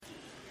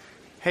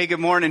Hey,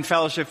 good morning,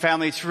 Fellowship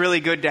family. It's really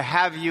good to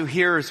have you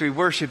here as we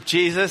worship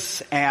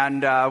Jesus.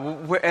 And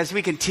as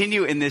we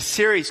continue in this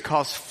series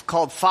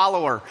called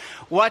Follower,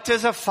 what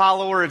does a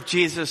follower of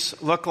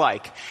Jesus look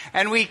like?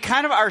 And we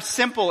kind of are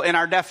simple in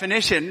our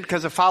definition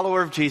because a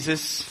follower of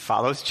Jesus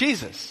follows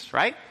Jesus,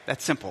 right?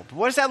 That's simple. But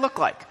what does that look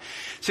like?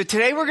 So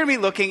today we're going to be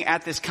looking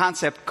at this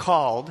concept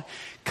called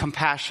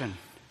compassion.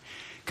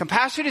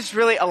 Compassion is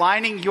really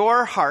aligning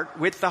your heart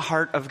with the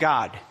heart of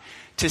God.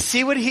 To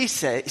see what he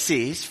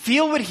sees,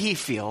 feel what he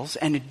feels,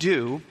 and to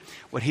do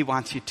what he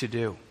wants you to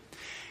do.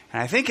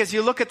 And I think as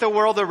you look at the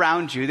world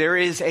around you, there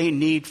is a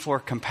need for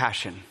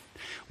compassion.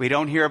 We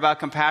don't hear about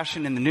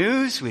compassion in the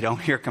news. We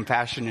don't hear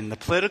compassion in the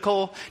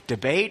political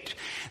debate.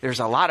 There's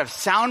a lot of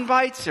sound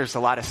bites. There's a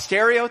lot of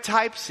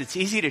stereotypes. It's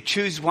easy to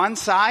choose one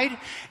side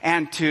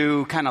and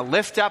to kind of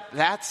lift up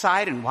that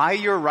side and why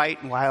you're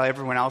right and why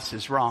everyone else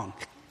is wrong.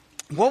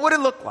 What would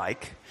it look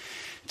like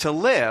to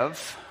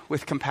live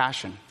with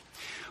compassion?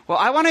 Well,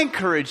 I want to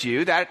encourage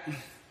you that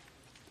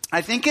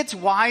I think it's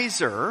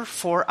wiser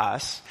for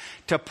us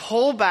to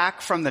pull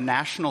back from the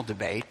national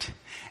debate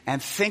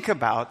and think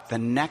about the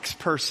next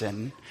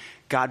person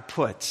God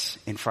puts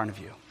in front of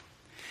you.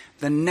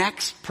 The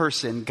next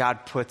person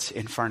God puts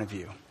in front of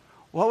you.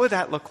 What would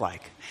that look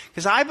like?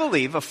 Because I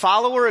believe a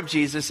follower of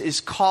Jesus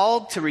is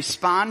called to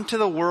respond to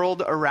the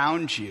world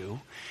around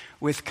you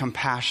with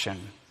compassion.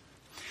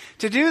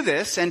 To do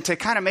this and to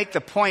kind of make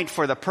the point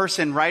for the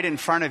person right in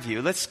front of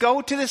you, let's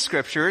go to the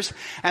scriptures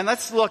and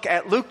let's look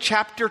at Luke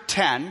chapter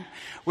 10,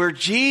 where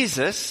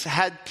Jesus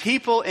had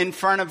people in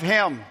front of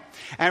him.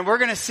 And we're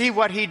going to see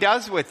what he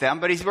does with them,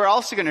 but it's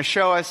also going to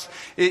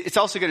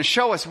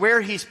show us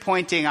where he's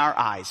pointing our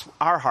eyes,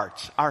 our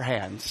hearts, our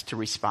hands to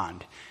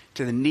respond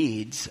to the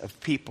needs of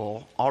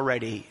people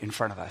already in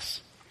front of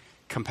us.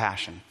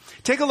 Compassion.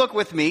 Take a look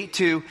with me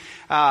to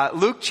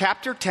Luke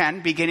chapter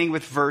 10, beginning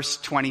with verse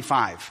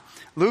 25.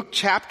 Luke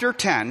chapter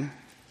 10,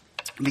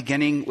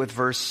 beginning with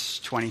verse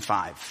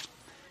 25.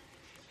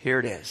 Here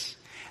it is.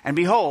 And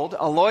behold,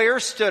 a lawyer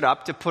stood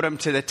up to put him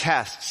to the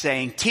test,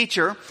 saying,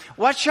 "Teacher,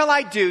 what shall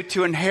I do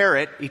to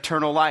inherit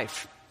eternal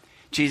life?"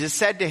 Jesus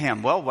said to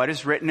him, "Well, what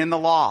is written in the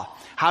law?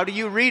 How do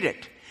you read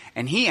it?"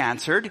 And he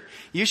answered,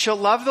 "You shall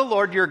love the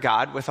Lord your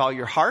God with all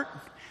your heart,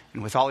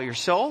 and with all your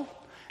soul,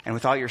 and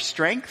with all your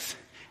strength,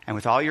 and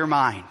with all your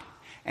mind,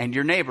 and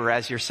your neighbor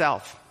as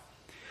yourself."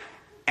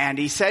 And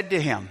he said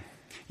to him,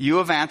 "You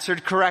have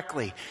answered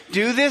correctly.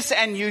 Do this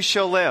and you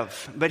shall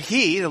live." But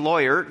he, the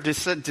lawyer,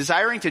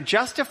 desiring to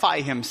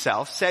justify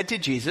himself, said to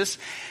Jesus,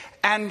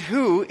 "And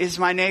who is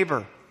my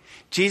neighbor?"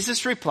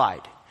 Jesus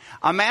replied,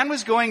 "A man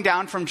was going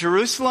down from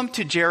Jerusalem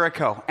to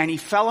Jericho, and he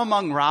fell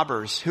among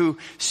robbers who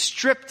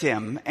stripped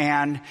him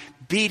and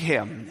beat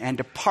him and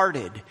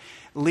departed,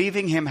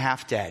 leaving him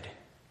half dead.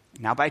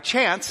 Now by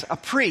chance, a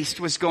priest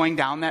was going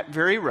down that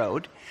very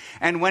road,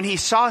 and when he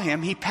saw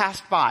him, he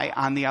passed by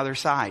on the other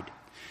side.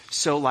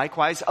 So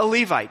likewise, a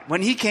Levite,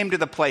 when he came to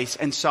the place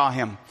and saw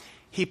him,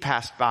 he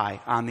passed by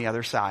on the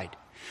other side.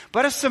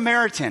 But a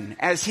Samaritan,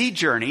 as he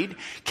journeyed,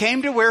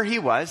 came to where he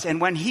was,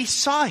 and when he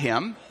saw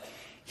him,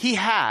 he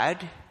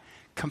had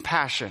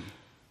compassion.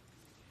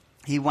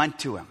 He went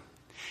to him,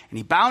 and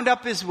he bound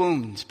up his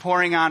wounds,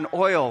 pouring on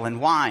oil and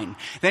wine.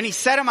 Then he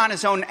set him on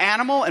his own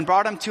animal and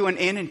brought him to an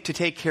inn to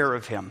take care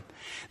of him.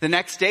 The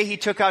next day he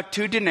took out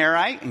 2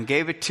 denarii and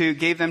gave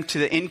them to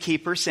the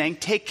innkeeper, saying,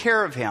 "Take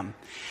care of him.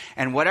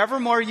 And whatever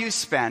more you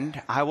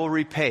spend, I will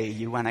repay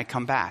you when I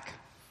come back."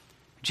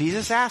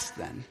 Jesus asked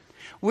then,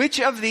 "Which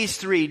of these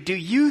 3 do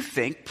you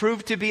think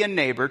proved to be a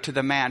neighbor to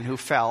the man who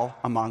fell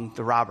among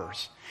the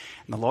robbers?"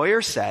 And the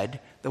lawyer said,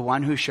 "The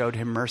one who showed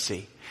him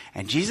mercy."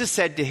 And Jesus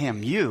said to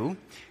him, "You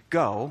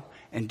go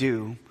and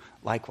do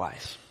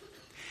likewise."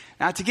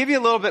 Now, to give you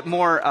a little bit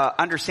more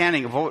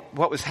understanding of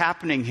what was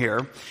happening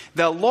here,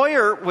 the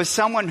lawyer was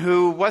someone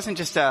who wasn't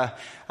just a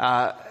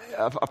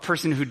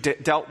person who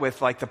dealt with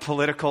like the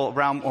political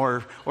realm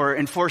or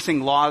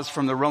enforcing laws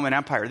from the Roman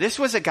Empire. This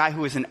was a guy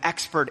who was an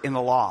expert in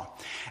the law.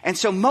 And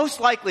so most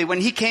likely when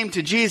he came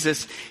to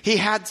Jesus, he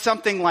had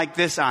something like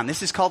this on.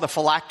 This is called a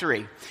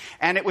phylactery.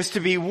 And it was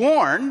to be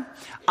worn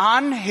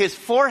on his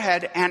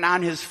forehead and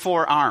on his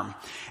forearm.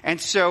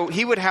 And so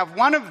he would have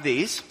one of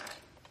these.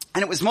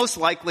 And it was most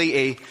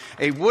likely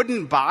a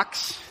wooden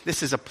box.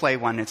 This is a play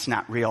one, it's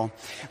not real.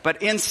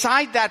 But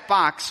inside that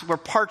box were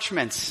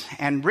parchments,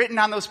 and written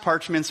on those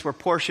parchments were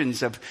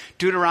portions of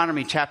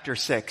Deuteronomy chapter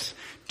 6,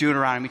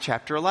 Deuteronomy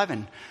chapter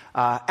 11,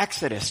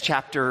 Exodus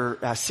chapter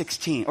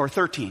 13.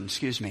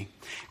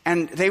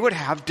 And they would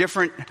have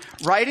different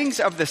writings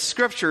of the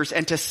scriptures,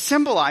 and to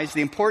symbolize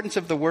the importance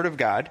of the Word of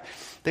God,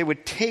 they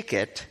would take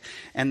it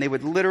and they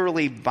would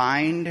literally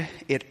bind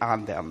it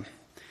on them.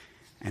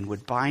 And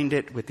would bind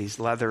it with these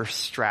leather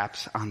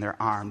straps on their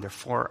arm, their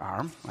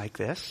forearm, like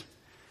this.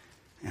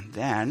 And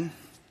then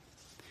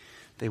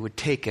they would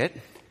take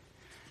it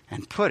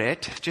and put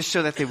it, just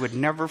so that they would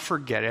never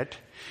forget it,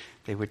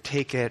 they would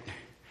take it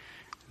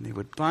and they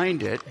would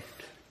bind it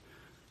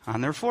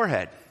on their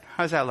forehead.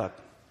 How does that look?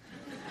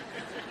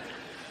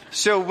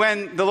 So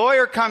when the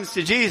lawyer comes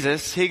to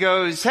Jesus, he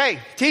goes, "Hey,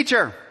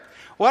 teacher,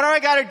 What do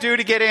I got to do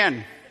to get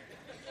in?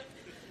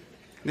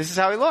 This is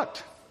how he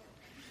looked.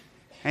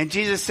 And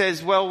Jesus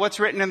says, well, what's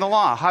written in the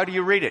law? How do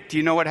you read it? Do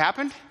you know what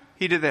happened?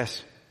 He did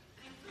this.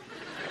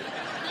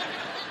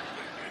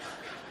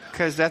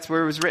 Because that's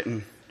where it was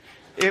written.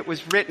 It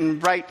was written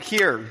right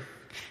here.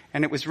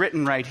 And it was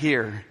written right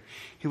here.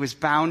 He was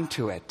bound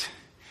to it.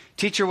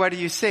 Teacher, what do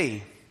you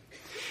see?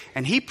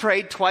 And he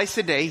prayed twice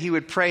a day. He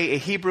would pray a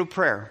Hebrew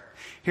prayer.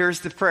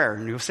 Here's the prayer,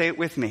 and you'll say it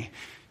with me.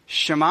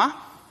 Shema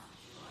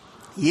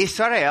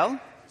Yisrael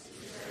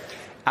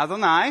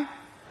Adonai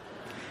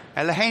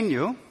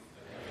Eloheinu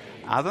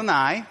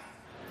Adonai.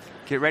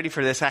 Get ready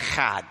for this.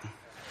 Echad.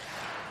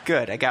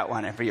 Good, I got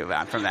one for you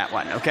from that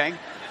one, okay?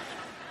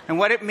 And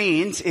what it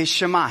means is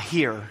Shema,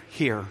 hear.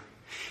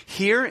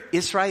 Hear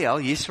Israel,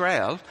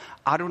 Yisrael,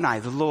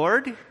 Adonai, the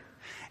Lord,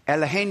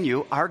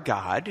 Eloheinu, our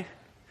God,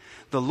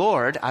 the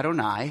Lord,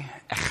 Adonai,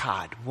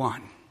 Echad,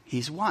 one.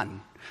 He's one.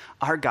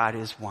 Our God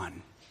is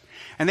one.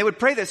 And they would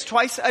pray this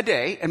twice a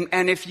day.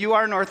 And if you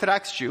are an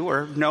Orthodox Jew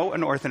or know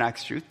an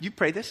Orthodox Jew, you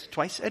pray this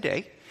twice a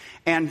day.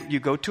 And you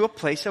go to a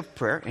place of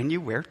prayer and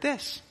you wear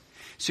this.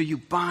 So you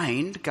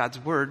bind God's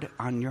word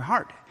on your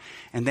heart.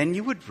 And then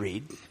you would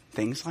read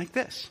things like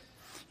this.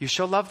 You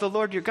shall love the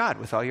Lord your God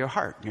with all your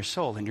heart, your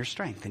soul, and your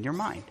strength, and your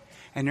mind,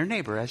 and your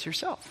neighbor as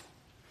yourself.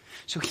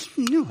 So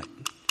he knew it.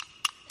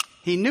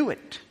 He knew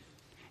it.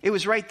 It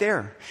was right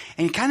there.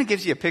 And it kind of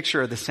gives you a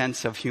picture of the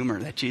sense of humor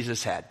that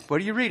Jesus had. What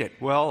do you read it?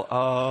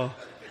 Well,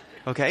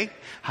 okay.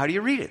 How do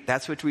you read it?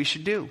 That's what we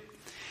should do.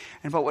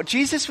 But what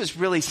Jesus was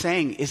really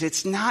saying is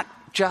it's not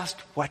just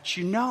what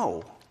you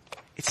know.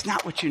 It's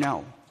not what you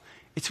know.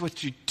 It's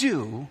what you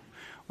do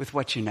with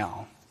what you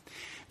know.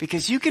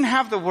 Because you can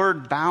have the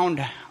word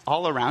bound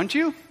all around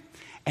you,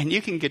 and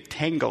you can get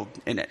tangled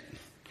in it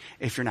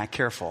if you're not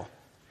careful.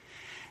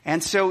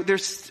 And so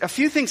there's a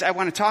few things I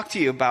want to talk to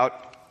you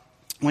about.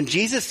 When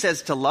Jesus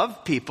says to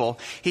love people,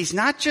 he's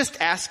not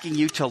just asking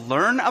you to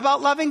learn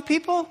about loving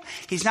people.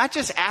 He's not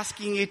just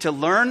asking you to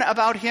learn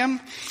about him.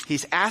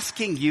 He's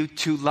asking you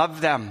to love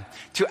them,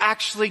 to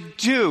actually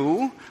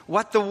do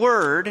what the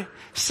word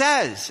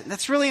says. And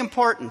that's really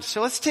important.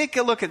 So let's take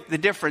a look at the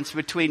difference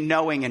between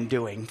knowing and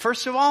doing.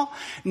 First of all,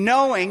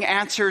 knowing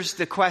answers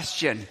the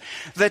question.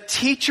 The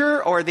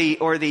teacher or the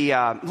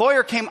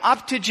lawyer came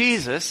up to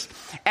Jesus,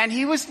 and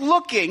he was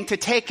looking to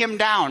take him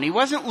down. He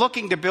wasn't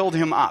looking to build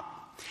him up.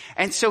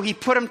 And so he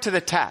put him to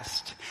the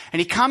test. And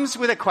he comes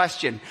with a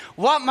question.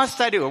 What must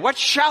I do? What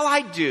shall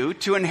I do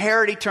to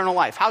inherit eternal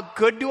life? How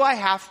good do I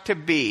have to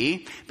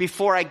be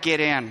before I get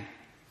in?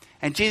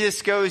 And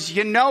Jesus goes,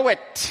 you know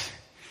it.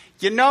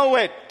 You know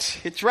it.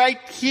 It's right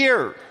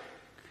here.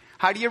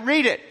 How do you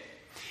read it?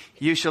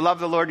 You shall love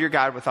the Lord your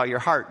God with all your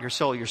heart, your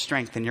soul, your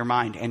strength, and your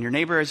mind, and your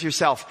neighbor as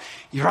yourself.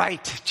 You're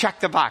right.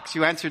 Check the box.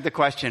 You answered the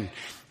question.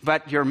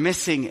 But you're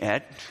missing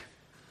it.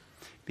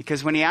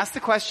 Because when he asked the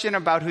question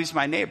about who's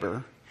my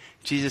neighbor,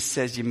 Jesus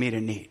says you meet a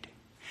need.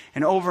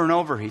 And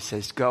over he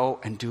says,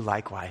 go and do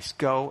likewise.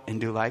 Go and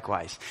do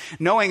likewise.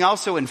 Knowing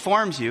also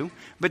informs you,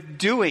 but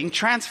doing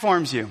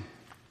transforms you.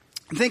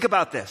 Think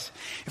about this.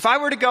 If I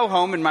were to go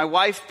home and my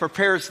wife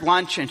prepares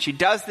lunch and she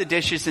does the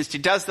dishes and she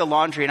does the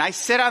laundry and I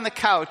sit on the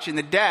couch in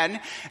the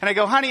den and I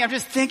go, honey, I'm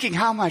just thinking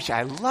how much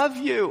I love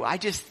you. I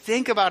just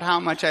think about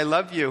how much I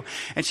love you.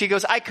 And she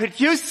goes, I could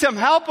use some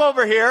help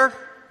over here.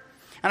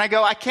 And I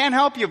go, I can't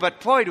help you,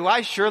 but boy, do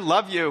I sure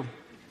love you.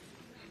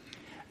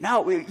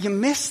 No, you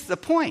miss the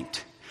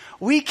point.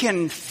 We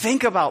can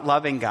think about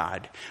loving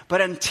God,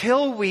 but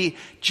until we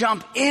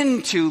jump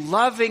into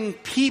loving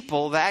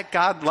people that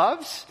God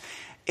loves,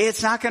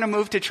 it's not going to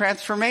move to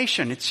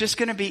transformation. It's just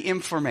going to be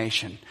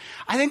information.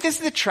 I think this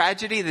is the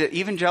tragedy of the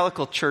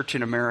evangelical church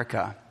in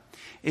America,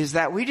 is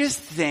that we just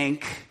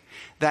think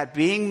that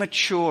being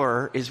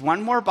mature is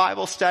one more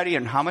Bible study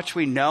and how much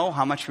we know,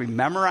 how much we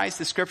memorize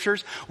the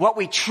scriptures, what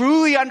we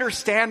truly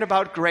understand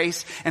about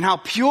grace, and how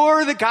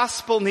pure the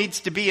gospel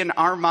needs to be in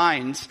our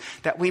minds,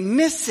 that we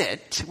miss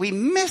it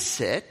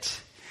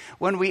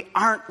when we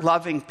aren't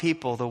loving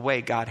people the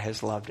way God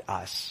has loved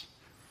us.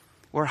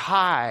 We're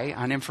high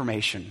on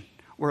information.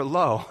 We're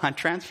low on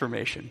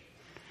transformation.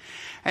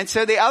 And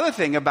so the other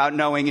thing about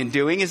knowing and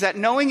doing is that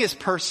knowing is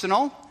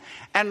personal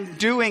and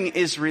doing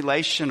is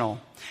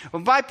relational.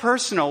 Well, by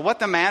personal, what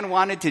the man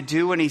wanted to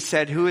do when he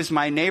said, who is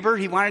my neighbor?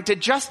 He wanted to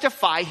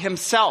justify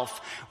himself.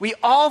 We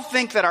all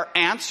think that our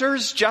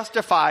answers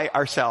justify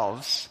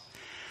ourselves.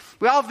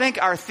 We all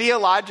think our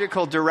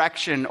theological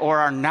direction or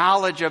our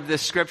knowledge of the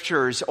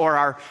scriptures or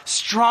our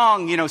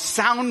strong,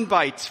 sound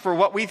bites for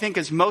what we think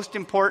is most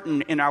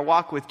important in our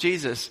walk with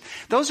Jesus,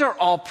 those are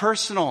all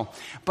personal.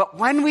 But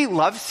when we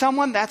love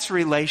someone, that's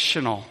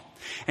relational.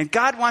 And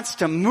God wants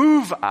to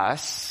move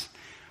us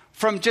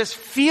from just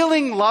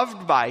feeling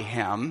loved by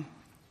him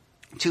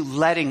to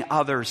letting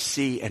others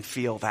see and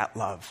feel that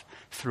love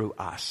through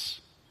us.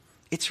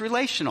 It's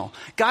relational.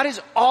 God is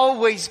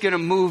always going to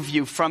move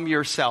you from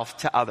yourself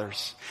to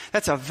others.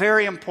 That's a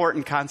very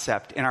important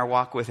concept in our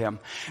walk with him.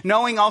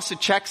 Knowing also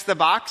checks the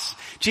box.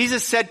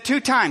 Jesus said 2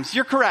 times,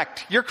 you're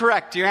correct, you're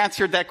correct. You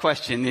answered that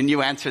question, and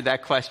you answered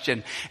that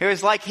question. It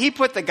was like he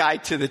put the guy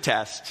to the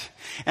test.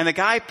 And the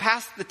guy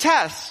passed the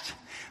test,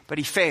 but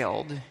he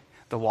failed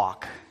the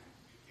walk.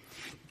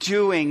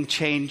 Doing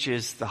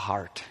changes the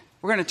heart.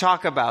 We're going to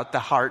talk about the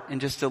heart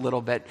in just a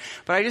little bit.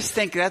 But I just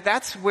think that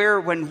that's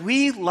where when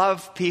we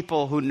love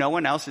people who no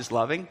one else is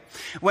loving,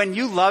 when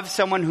you love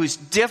someone who's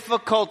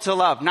difficult to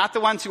love, not the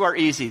ones who are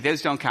easy,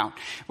 those don't count.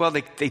 Well,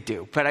 they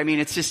do. But I mean,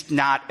 it's just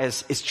not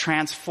as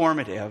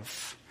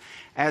transformative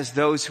as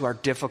those who are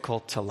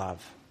difficult to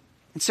love.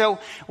 And so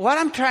what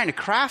I'm trying to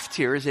craft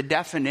here is a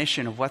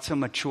definition of what's a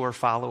mature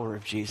follower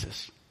of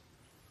Jesus.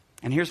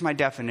 And here's my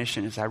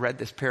definition as I read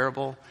this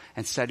parable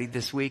and studied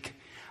this week.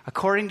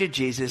 According to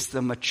Jesus,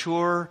 the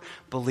mature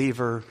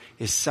believer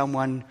is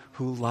someone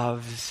who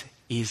loves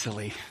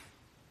easily.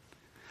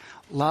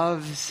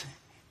 Loves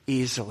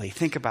easily.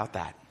 Think about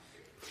that.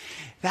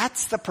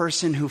 That's the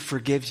person who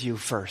forgives you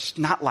first,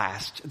 not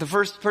last. The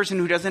first person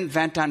who doesn't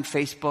vent on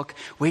Facebook,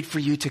 wait for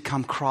you to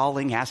come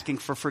crawling, asking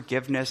for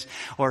forgiveness,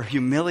 or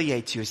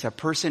humiliates you is a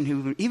person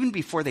who, even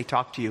before they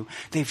talk to you,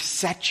 they've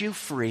set you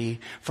free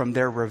from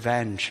their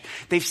revenge.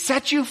 They've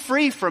set you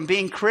free from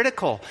being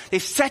critical.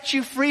 They've set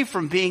you free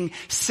from being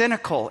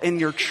cynical in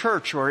your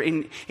church or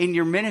in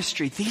your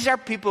ministry. These are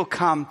people who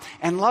come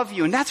and love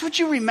you. And that's what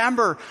you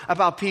remember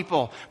about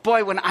people.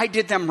 Boy, when I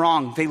did them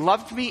wrong, they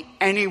loved me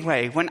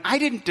anyway. When I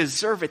didn't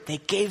deserve it, they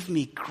gave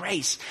me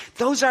grace.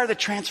 Those are the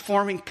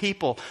transforming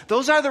people.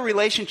 Those are the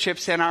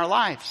relationships in our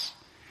lives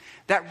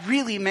that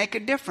really make a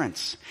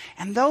difference.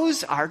 And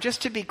those are,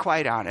 just to be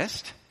quite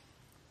honest,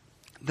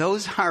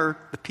 those are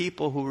the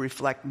people who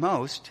reflect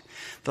most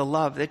the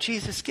love that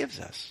Jesus gives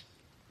us.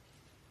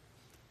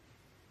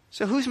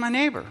 So who's my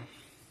neighbor?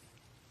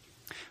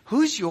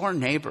 Who's your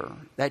neighbor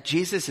that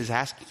Jesus is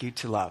asking you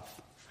to love?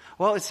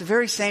 Well, it's the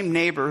very same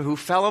neighbor who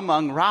fell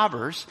among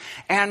robbers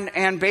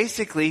and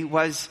basically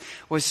was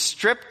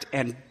stripped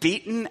and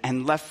beaten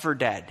and left for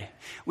dead.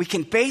 We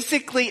can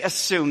basically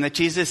assume that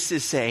Jesus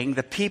is saying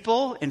the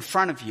people in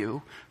front of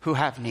you who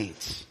have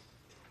needs.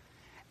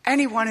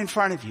 Anyone in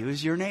front of you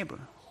is your neighbor.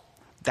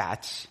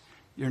 That's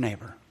your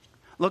neighbor.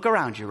 Look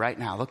around you right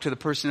now. Look to the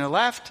person to the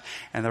left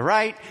and the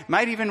right.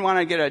 Might even want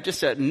to get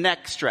just a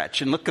neck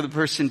stretch and look at the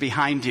person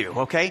behind you,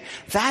 okay?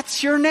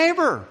 That's your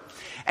neighbor.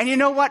 And you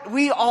know what?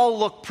 We all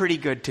look pretty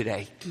good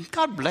today.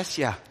 God bless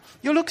you.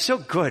 You look so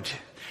good.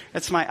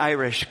 That's my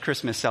Irish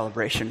Christmas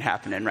celebration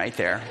happening right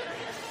there.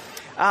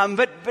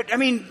 But I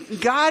mean,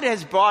 God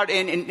has brought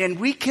in, and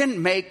we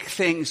can make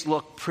things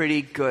look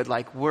pretty good,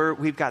 like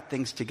we've got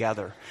things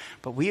together.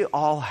 But we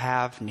all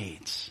have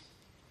needs.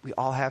 We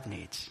all have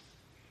needs.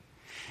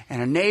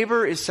 And a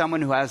neighbor is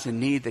someone who has a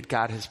need that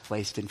God has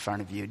placed in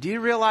front of you. Do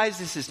you realize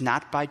this is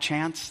not by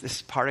chance? This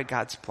is part of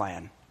God's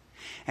plan.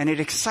 And it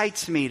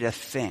excites me to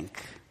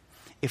think,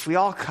 if we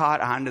all caught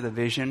on to the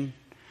vision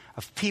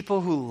of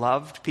people who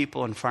loved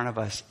people in front of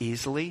us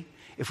easily,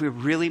 if we were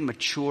really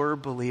mature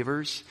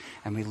believers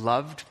and we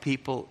loved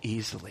people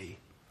easily,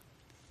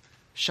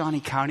 Shawnee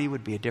County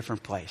would be a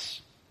different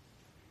place.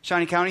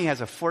 Shawnee County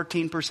has a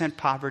 14%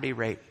 poverty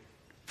rate.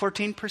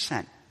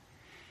 14%.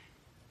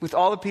 With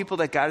all the people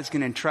that God is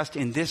going to entrust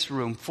in this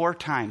room 4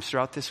 times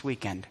throughout this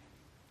weekend,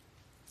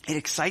 it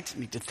excites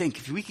me to think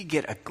if we could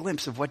get a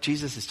glimpse of what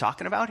Jesus is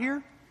talking about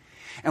here,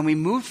 and we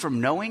moved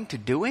from knowing to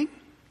doing.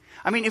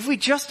 I mean, if we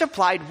just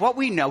applied what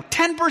we know,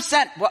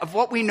 10% of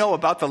what we know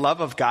about the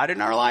love of God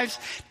in our lives,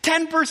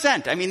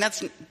 10%. I mean,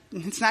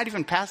 it's not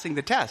even passing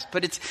the test,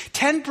 but it's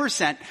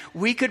 10%.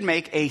 We could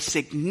make a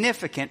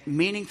significant,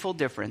 meaningful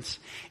difference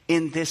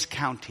in this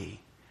county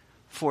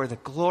for the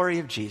glory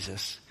of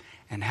Jesus,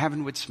 and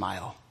heaven would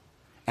smile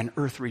and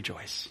earth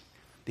rejoice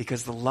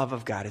because the love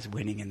of God is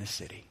winning in the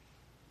city.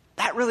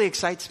 That really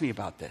excites me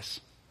about this.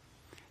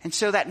 And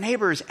so that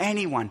neighbor is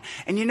anyone.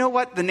 And you know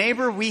what? The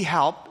neighbor we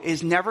help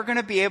is never going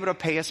to be able to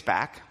pay us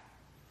back.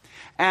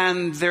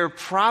 And they're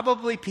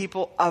probably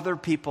people other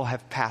people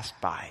have passed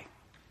by.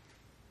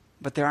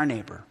 But they're our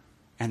neighbor.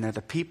 And they're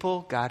the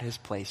people God has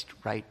placed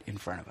right in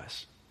front of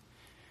us.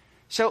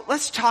 So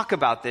let's talk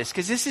about this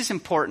because this is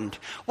important.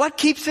 What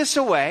keeps us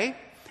away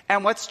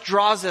and what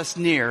draws us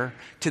near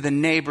to the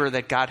neighbor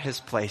that God has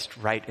placed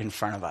right in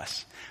front of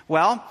us?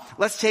 Well,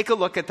 let's take a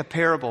look at the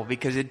parable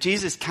because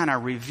Jesus kind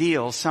of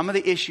reveals some of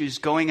the issues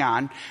going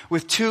on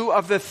with 2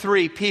 of the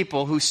 3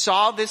 people who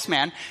saw this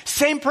man,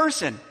 same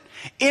person,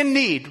 in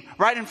need,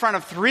 right in front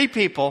of 3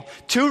 people.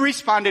 2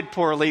 responded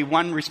poorly,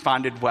 1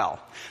 responded well.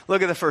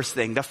 Look at the first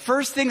thing. The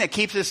first thing that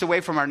keeps us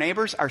away from our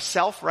neighbors are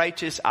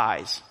self-righteous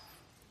eyes.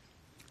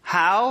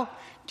 How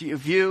do you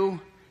view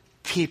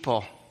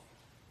people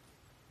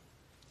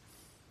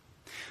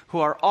who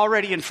are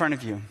already in front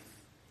of you?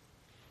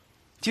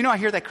 Do you know I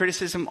hear that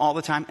criticism all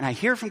the time? And I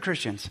hear from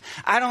Christians.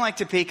 I don't like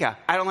Topeka.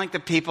 I don't like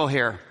the people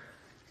here.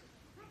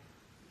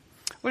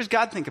 What does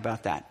God think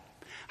about that?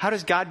 How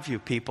does God view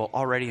people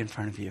already in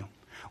front of you?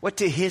 What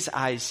do his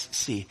eyes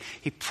see?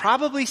 He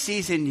probably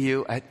sees in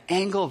you an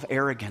angle of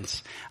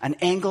arrogance, an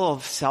angle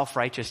of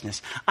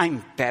self-righteousness.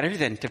 I'm better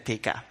than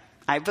Topeka.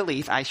 I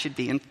believe I should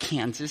be in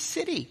Kansas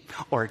City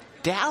or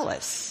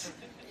Dallas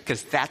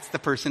because that's the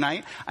person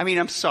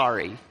I'm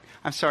sorry.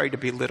 I'm sorry to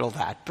belittle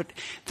that, but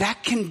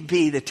that can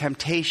be the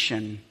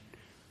temptation.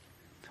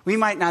 We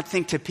might not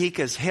think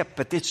Topeka's hip,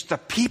 but it's the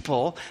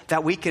people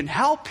that we can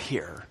help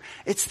here.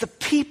 It's the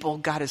people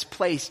God has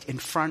placed in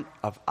front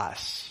of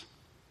us.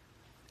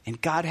 And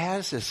God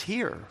has us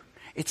here.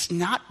 It's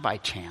not by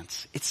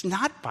chance. It's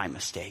not by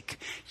mistake.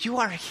 You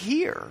are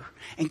here.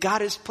 And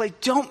God has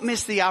placed, don't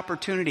miss the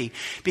opportunity.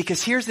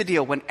 Because here's the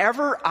deal.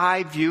 Whenever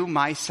I view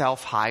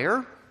myself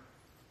higher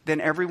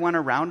than everyone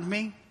around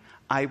me,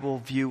 I will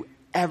view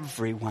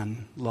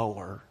everyone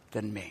lower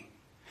than me.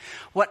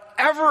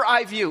 Whatever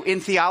I view in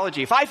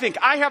theology, if I think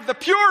I have the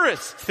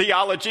purest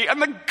theology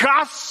and the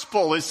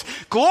gospel is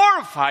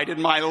glorified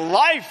in my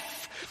life,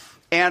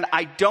 and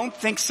I don't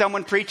think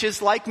someone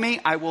preaches like me,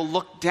 I will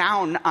look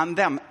down on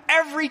them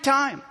every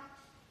time.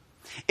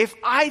 If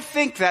I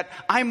think that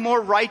I'm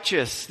more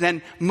righteous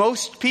than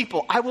most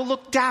people, I will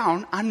look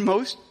down on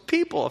most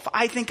people. If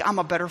I think I'm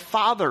a better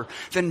father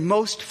than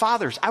most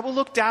fathers, I will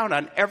look down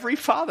on every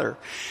father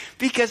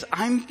because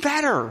I'm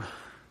better.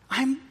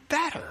 I'm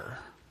better.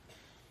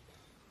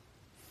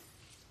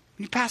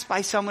 When you pass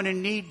by someone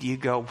in need, you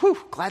go, whew,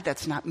 glad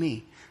that's not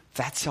me.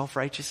 That's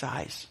self-righteous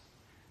eyes.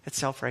 That's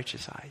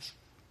self-righteous eyes.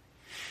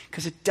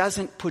 Because it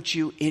doesn't put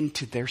you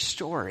into their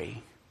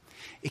story.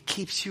 It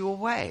keeps you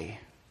away.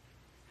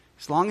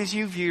 As long as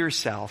you view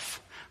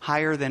yourself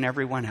higher than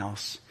everyone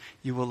else,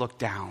 you will look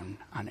down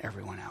on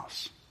everyone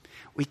else.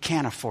 We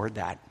can't afford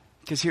that.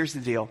 Because here's the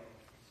deal.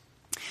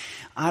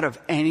 Out of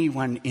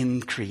anyone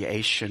in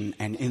creation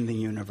and in the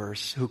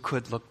universe who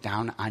could look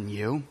down on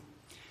you,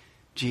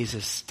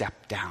 Jesus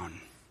stepped down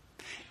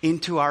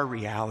into our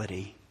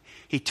reality.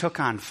 He took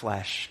on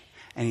flesh.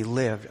 And he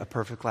lived a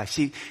perfect life.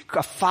 See,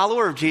 a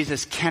follower of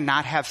Jesus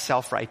cannot have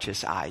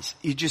self-righteous eyes.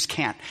 You just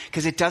can't.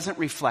 Because it doesn't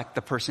reflect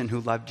the person who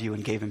loved you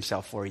and gave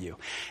himself for you.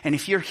 And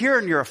if you're here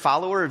and you're a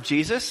follower of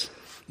Jesus,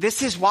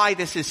 this is why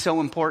this is so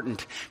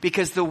important.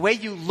 Because the way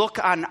you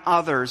look on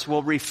others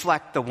will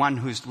reflect the one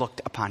who's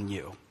looked upon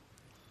you.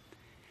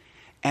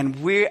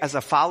 And we, as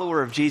a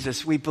follower of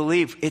Jesus, we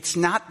believe it's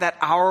not that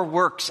our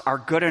works are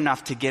good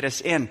enough to get us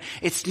in.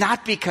 It's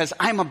not because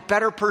I'm a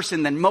better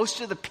person than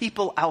most of the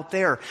people out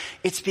there.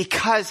 It's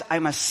because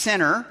I'm a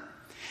sinner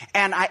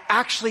and I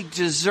actually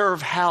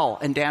deserve hell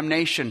and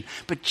damnation.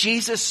 But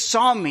Jesus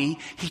saw me.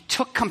 He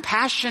took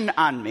compassion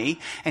on me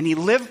and he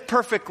lived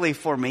perfectly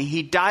for me.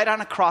 He died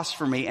on a cross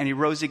for me and he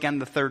rose again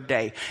the third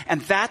day. And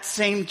that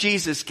same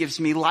Jesus gives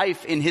me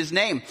life in his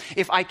name.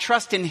 If I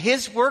trust in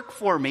his work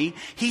for me,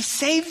 he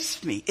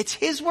saves me. It's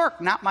his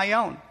work, not my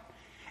own.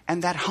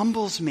 And that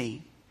humbles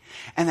me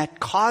and that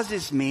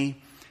causes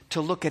me to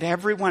look at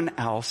everyone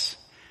else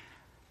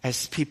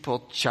as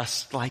people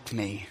just like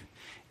me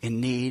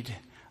in need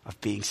of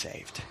being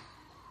saved,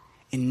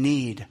 in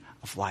need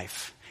of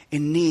life,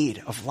 in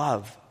need of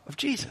love of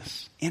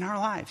Jesus in our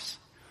lives.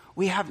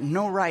 We have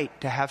no right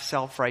to have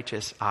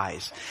self-righteous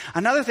eyes.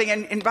 Another thing,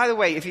 and by the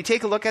way, if you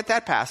take a look at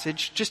that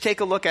passage, just take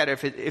a look at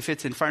it if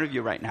it's in front of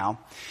you right now.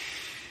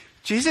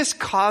 Jesus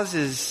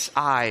causes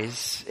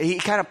eyes, he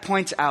kind of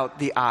points out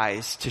the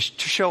eyes to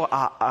show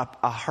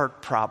a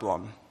heart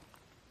problem.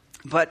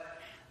 But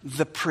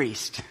the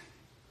priest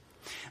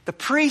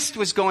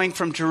was going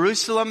from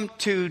Jerusalem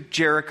to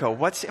Jericho.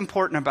 What's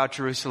important about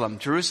Jerusalem?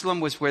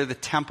 Jerusalem was where the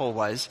temple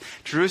was.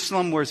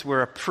 Jerusalem was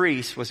where a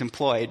priest was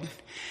employed.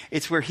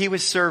 It's where he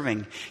was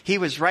serving. He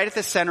was right at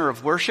the center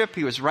of worship.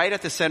 He was right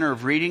at the center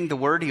of reading the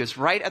word. He was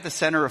right at the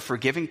center of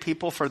forgiving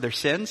people for their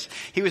sins.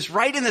 He was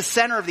right in the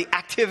center of the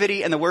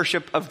activity and the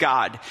worship of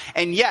God.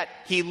 And yet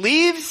he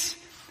leaves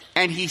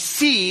and he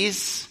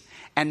sees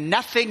and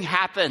nothing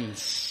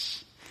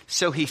happens.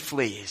 So he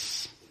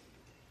flees.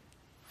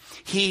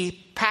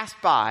 He passed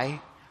by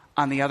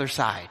on the other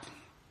side.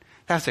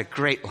 That's a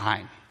great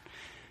line.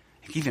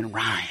 It even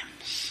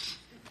rhymes.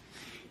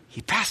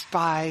 He passed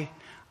by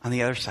on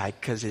the other side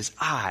because his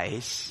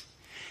eyes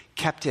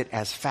kept it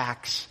as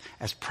facts,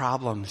 as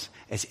problems,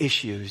 as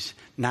issues,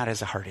 not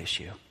as a heart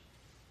issue.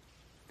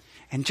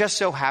 And just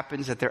so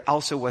happens that there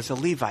also was a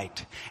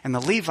Levite. And the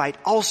Levite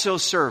also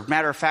served.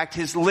 Matter of fact,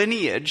 his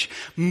lineage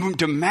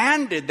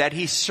demanded that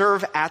he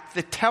serve at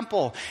the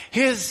temple.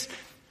 His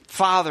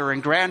father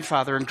and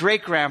grandfather and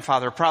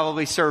great-grandfather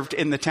probably served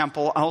in the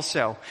temple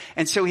also.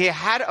 And so he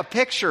had a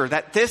picture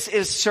that this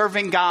is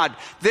serving God.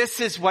 This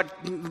is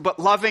what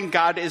loving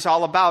God is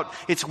all about.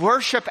 It's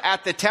worship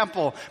at the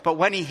temple. But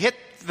when he hit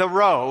the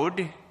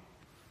road,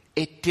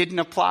 it didn't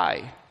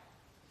apply.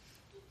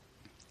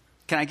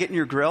 Can I get in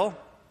your grill?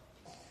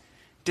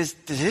 Does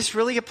this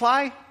really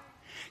apply?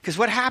 Because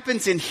what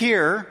happens in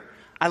here,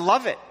 I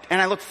love it.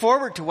 And I look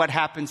forward to what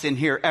happens in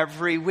here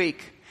every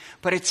week.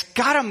 But it's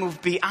got to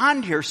move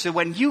beyond here so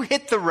when you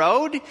hit the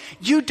road,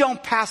 you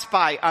don't pass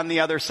by on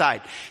the other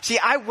side. See,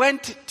 I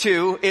went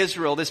to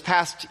Israel this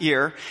past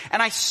year and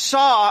I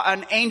saw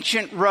an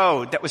ancient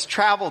road that was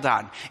traveled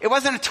on. It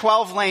wasn't a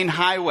 12-lane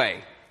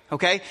highway.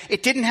 Okay?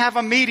 It didn't have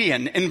a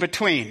median in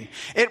between.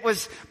 It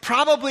was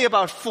probably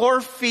about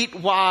 4 feet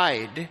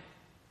wide.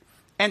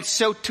 And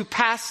so to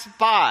pass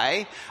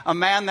by a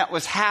man that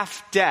was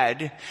half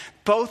dead,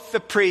 both the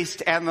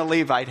priest and the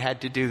Levite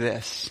had to do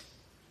this.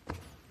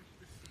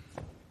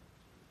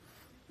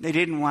 They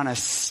didn't want to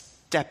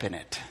step in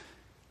it.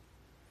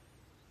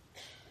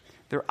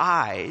 Their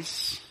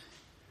eyes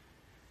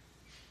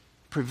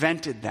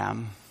prevented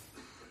them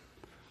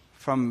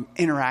from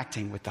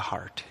interacting with the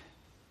heart.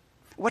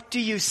 What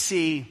do you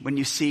see when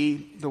you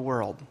see the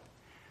world?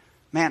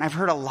 Man, I've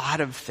heard a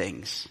lot of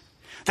things.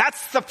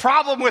 That's the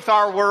problem with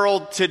our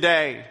world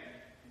today.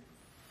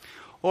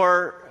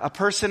 Or a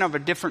person of a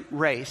different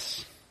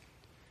race.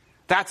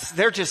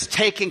 They're just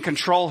taking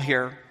control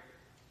here.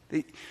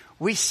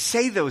 We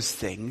say those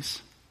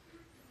things,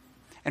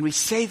 and we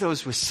say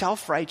those with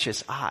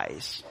self-righteous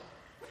eyes,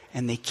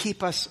 and they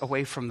keep us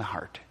away from the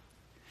heart.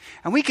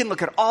 And we can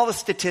look at all the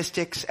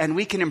statistics and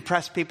we can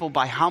impress people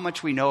by how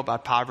much we know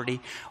about poverty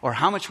or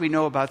how much we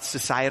know about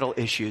societal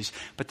issues.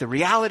 But the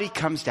reality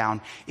comes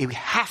down, we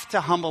have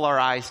to humble our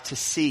eyes to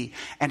see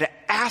and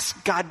to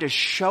ask God to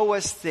show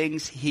us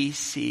things he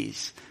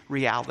sees,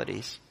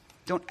 realities.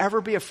 Don't ever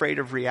be afraid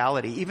of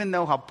reality, even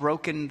though how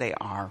broken they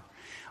are.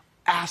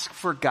 Ask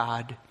for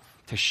God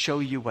to show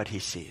you what he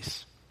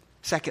sees.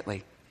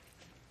 Secondly,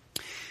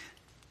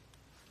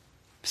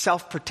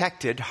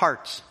 self-protected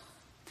hearts.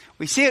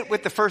 We see it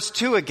with the first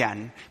two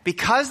again.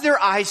 Because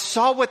their eyes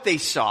saw what they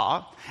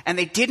saw, and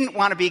they didn't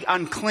want to be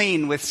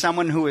unclean with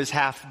someone who was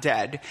half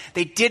dead.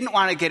 They didn't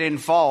want to get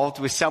involved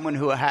with someone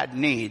who had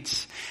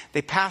needs.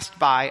 They passed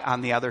by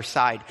on the other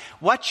side.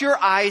 What your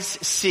eyes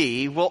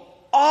see will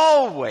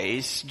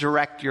always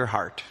direct your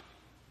heart.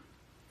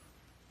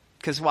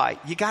 Because why?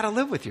 You got to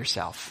live with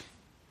yourself.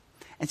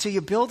 And so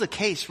you build a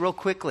case real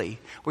quickly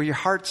where your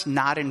heart's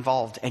not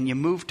involved and you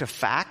move to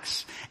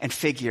facts and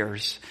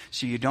figures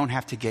so you don't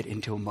have to get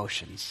into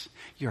emotions.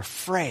 You're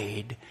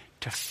afraid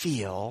to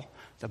feel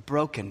the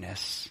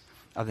brokenness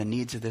of the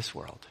needs of this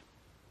world.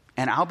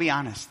 And I'll be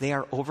honest, they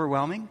are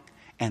overwhelming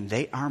and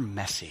they are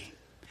messy.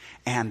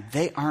 And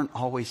they aren't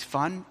always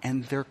fun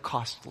and they're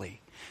costly.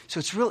 So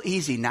it's real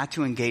easy not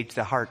to engage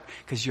the heart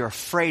because you're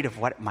afraid of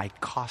what it might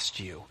cost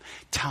you.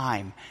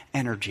 Time,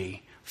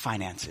 energy,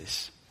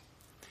 finances.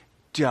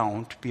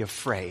 Don't be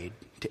afraid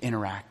to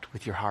interact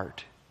with your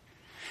heart.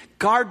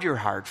 Guard your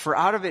heart, for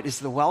out of it is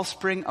the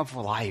wellspring of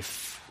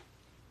life,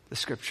 the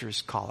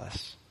scriptures call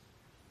us.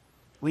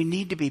 We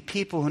need to be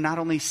people who not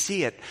only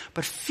see it,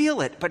 but feel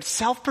it. But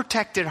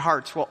self-protected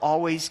hearts will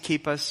always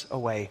keep us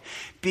away.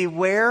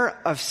 Beware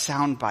of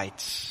sound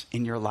bites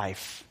in your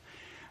life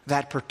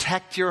that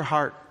protect your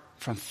heart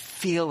from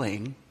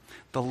feeling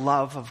the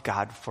love of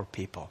God for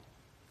people.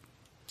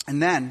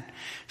 And then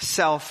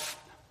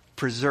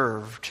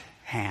self-preserved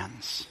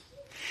hands.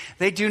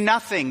 They do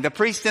nothing. The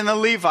priest and the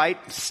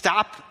Levite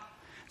stop.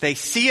 They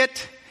see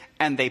it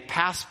and they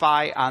pass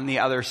by on the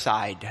other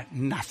side.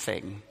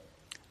 Nothing.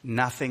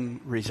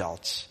 Nothing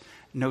results.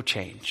 No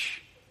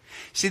change.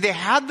 See, they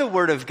had the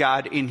word of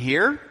God in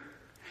here.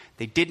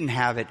 They didn't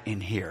have it in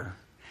here.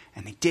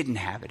 And they didn't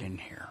have it in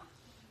here.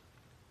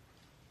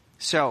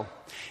 So,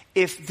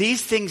 if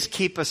these things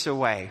keep us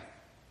away,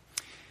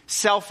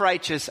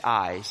 self-righteous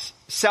eyes,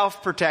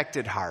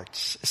 self-protected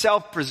hearts,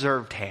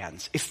 self-preserved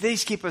hands, if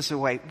these keep us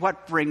away,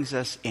 what brings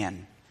us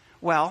in?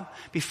 Well,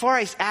 before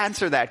I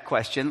answer that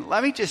question,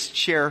 let me just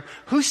share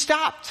who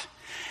stopped.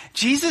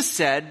 Jesus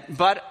said,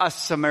 but a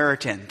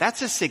Samaritan.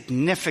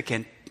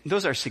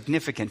 Those are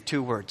significant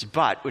two words,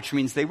 but, which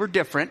means they were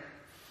different.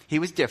 He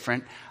was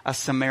different, a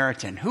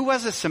Samaritan. Who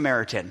was a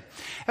Samaritan?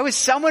 It was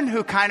someone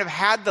who kind of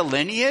had the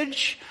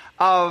lineage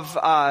of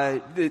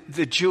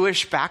the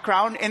Jewish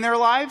background in their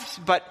lives,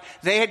 but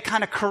they had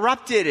kind of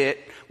corrupted it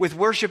with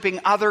worshiping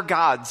other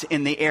gods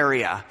in the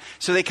area.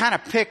 So they kind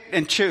of picked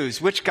and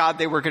choose which god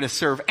they were going to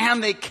serve,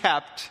 and they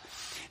kept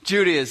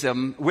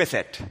Judaism with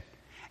it.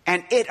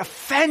 And it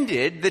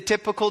offended the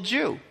typical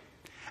Jew,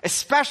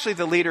 especially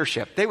the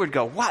leadership. They would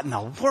go, what in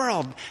the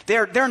world?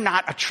 They're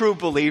not a true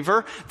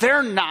believer.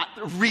 They're not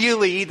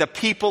really the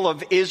people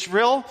of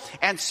Israel.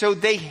 And so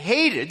they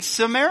hated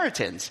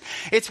Samaritans.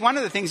 It's one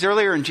of the things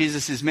earlier in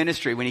Jesus'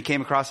 ministry when he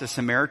came across a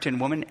Samaritan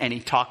woman and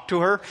he talked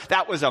to her.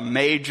 That was a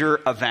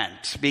major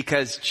event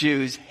because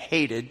Jews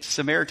hated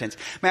Samaritans.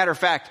 Matter of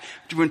fact,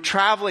 when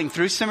traveling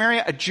through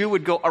Samaria, a Jew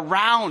would go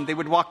around. They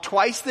would walk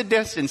twice the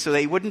distance so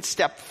they wouldn't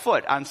step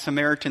foot on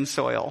Samaritan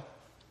soil.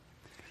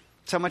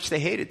 So much they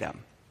hated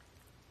them.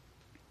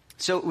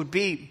 So it would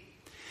be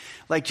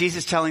like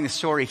Jesus telling the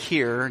story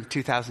here in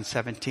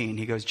 2017.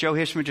 He goes, Joe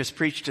Hishman just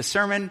preached a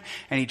sermon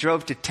and he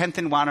drove to 10th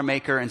and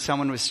Wanamaker and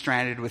someone was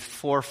stranded with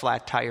 4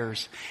 flat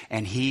tires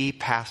and he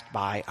passed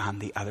by on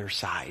the other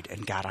side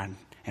and got on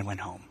and went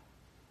home.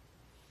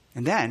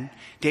 And then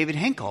David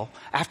Hinkle,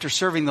 after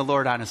serving the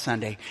Lord on a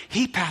Sunday,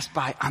 he passed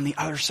by on the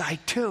other side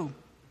too.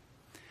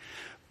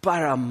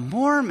 But a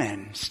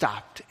Mormon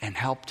stopped and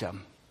helped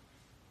him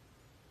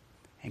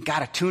and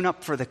got a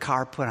tune-up for the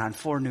car, put on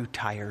 4 new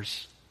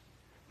tires.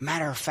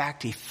 Matter of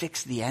fact, he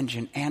fixed the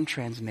engine and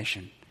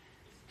transmission.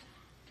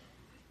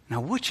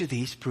 Now, which of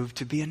these proved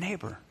to be a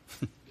neighbor?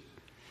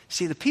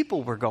 See, the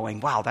people were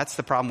going, wow, that's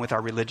the problem with our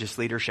religious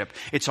leadership.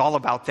 It's all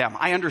about them.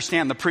 I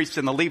understand the priest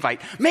and the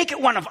Levite. Make it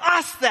one of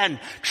us then.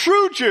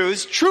 True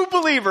Jews, true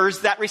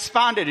believers that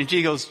responded. And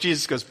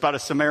Jesus goes, but a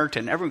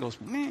Samaritan. Everyone goes,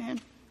 man,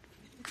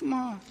 come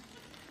on.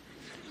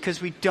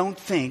 Because we don't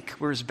think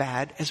we're as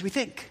bad as we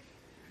think.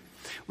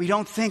 We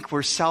don't think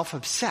we're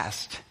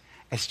self-obsessed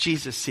as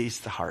Jesus sees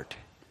the heart.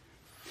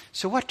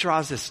 So what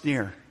draws us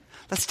near?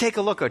 Let's take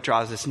a look at what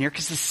draws us near,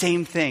 because the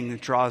same thing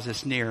that draws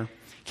us near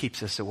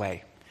keeps us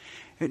away.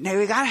 Now,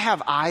 we got to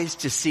have eyes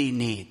to see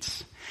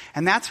needs.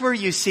 And that's where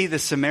you see the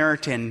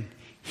Samaritan.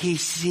 He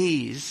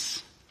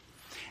sees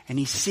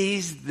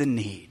the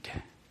need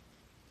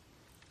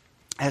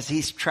as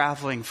he's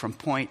traveling from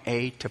point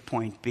A to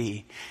point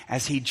B,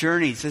 as he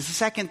journeys. There's the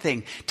second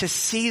thing, to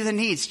see the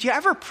needs. Do you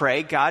ever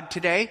pray, God,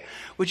 today,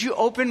 would you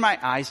open my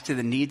eyes to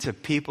the needs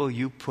of people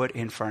you put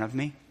in front of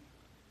me?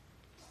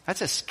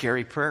 That's a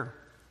scary prayer,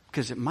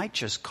 because it might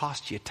just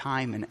cost you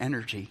time and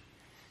energy.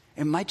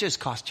 It might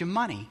just cost you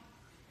money.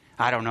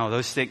 I don't know,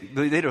 those things,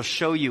 it'll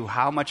show you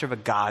how much of a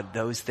God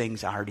those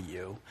things are to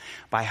you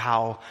by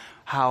how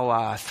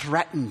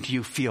threatened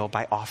you feel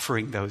by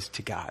offering those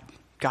to God.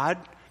 God,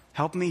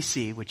 help me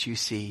see what you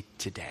see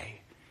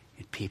today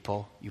in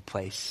people you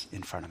place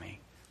in front of me.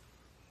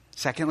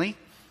 Secondly,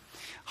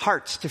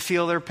 hearts to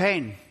feel their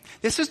pain.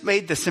 This has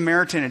made the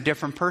Samaritan a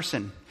different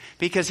person,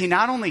 because he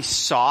not only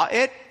saw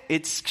it,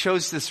 it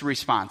shows this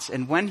response.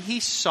 And when he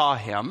saw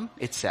him,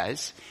 it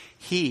says,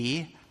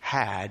 he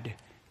had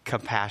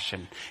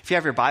compassion. If you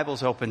have your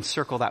Bibles open,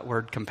 circle that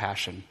word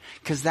compassion,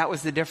 because that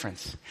was the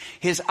difference.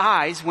 His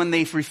eyes, when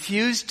they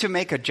refused to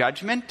make a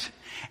judgment,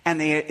 and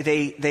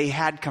they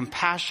had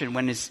compassion,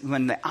 when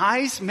the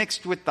eyes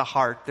mixed with the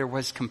heart, there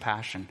was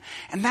compassion.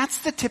 And that's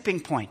the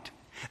tipping point.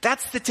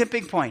 That's the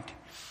tipping point.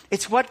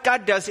 It's what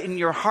God does in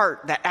your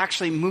heart that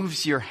actually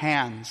moves your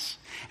hands.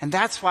 And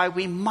that's why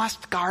we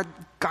must guard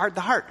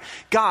the heart.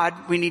 God,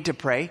 we need to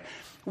pray,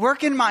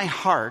 work in my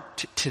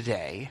heart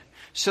today,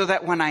 so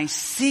that when I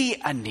see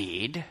a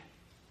need,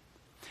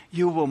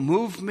 you will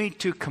move me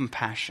to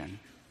compassion.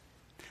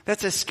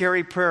 That's a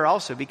scary prayer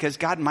also, because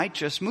God might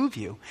just move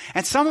you.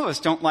 And some of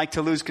us don't like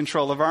to lose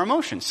control of our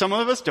emotions. Some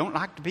of us don't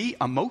like to be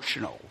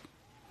emotional.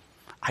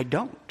 I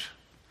don't.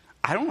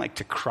 I don't like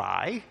to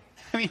cry.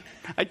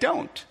 I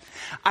don't.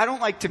 I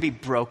don't like to be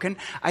broken.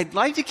 I'd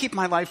like to keep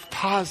my life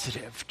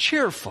positive,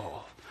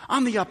 cheerful,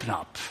 on the up and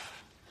up.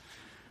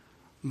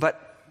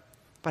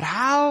 But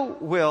how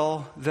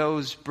will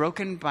those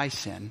broken by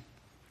sin,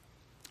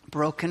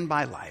 broken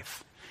by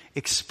life,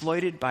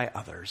 exploited by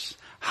others,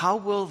 how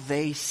will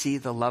they see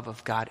the love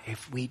of God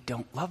if we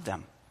don't love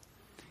them?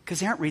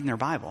 Because they aren't reading their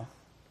Bible.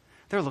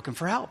 They're looking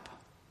for help.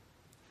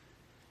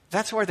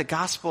 That's where the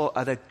gospel,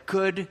 the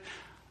good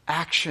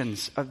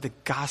actions of the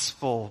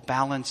gospel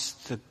balance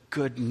the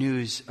good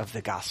news of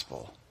the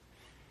gospel.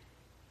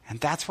 And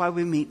that's why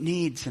we meet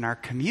needs in our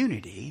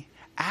community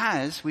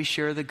as we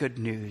share the good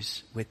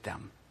news with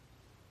them.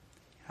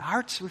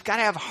 Hearts, we've got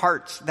to have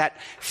hearts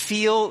that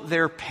feel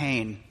their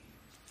pain.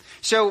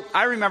 So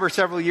I remember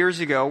several years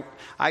ago,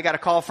 I got a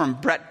call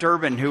from Brett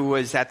Durbin, who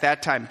was at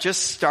that time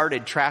just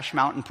started Trash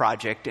Mountain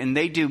Project, and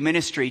they do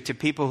ministry to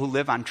people who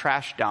live on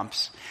trash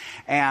dumps.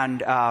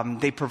 And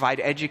they provide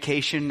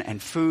education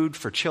and food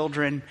for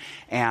children,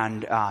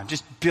 and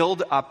just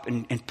build up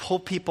and pull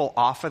people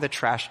off of the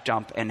trash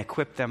dump and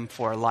equip them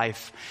for a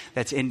life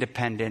that's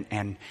independent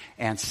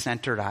and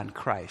centered on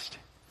Christ.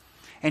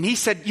 And he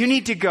said, you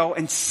need to go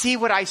and see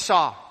what I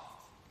saw.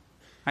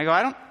 I go,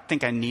 I don't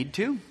think I need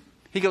to.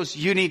 He goes,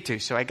 you need to.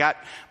 So I got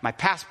my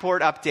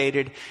passport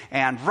updated,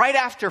 and right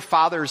after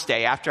Father's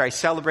Day, after I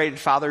celebrated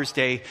Father's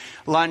Day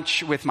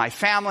lunch with my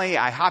family,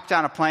 I hopped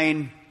on a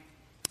plane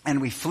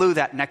and we flew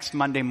that next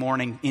Monday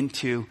morning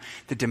into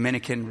the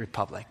Dominican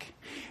Republic.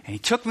 And he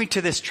took me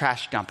to this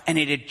trash dump, and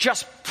it had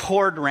just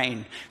poured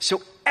rain.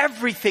 So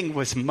everything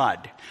was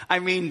mud.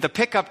 The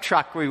pickup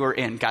truck we were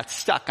in got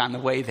stuck on the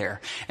way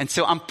there. And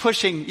so I'm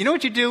pushing, you know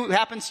what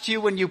happens to you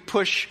when you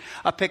push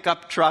a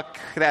pickup truck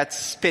that's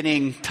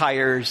spinning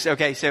tires?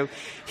 Okay, so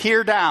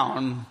here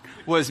down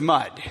was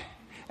mud.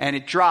 And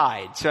it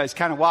dried. So I was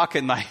kind of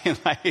walking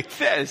like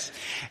this.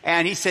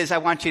 And he says, I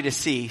want you to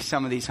see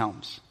some of these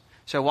homes.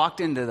 So I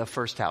walked into the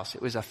first house.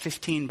 It was a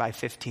 15 by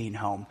 15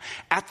 home.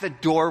 At the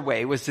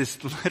doorway was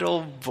this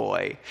little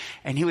boy,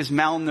 and he was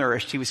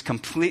malnourished. He was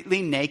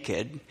completely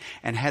naked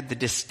and had the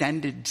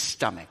distended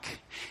stomach.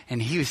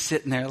 And he was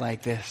sitting there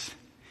like this,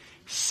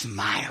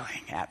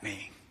 smiling at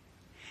me.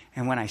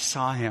 And when I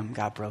saw him,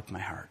 God broke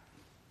my heart.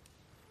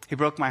 He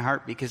broke my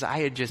heart because I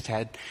had just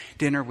had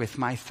dinner with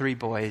my 3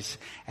 boys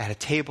at a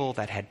table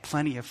that had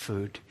plenty of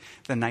food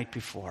the night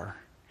before.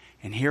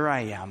 And here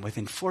I am,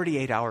 within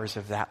 48 hours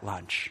of that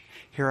lunch,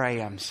 here I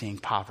am seeing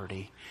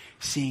poverty,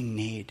 seeing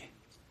need.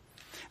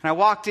 And I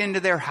walked into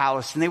their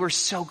house, and they were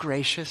so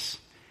gracious.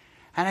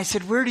 And I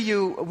said, where do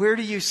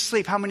you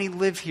sleep? How many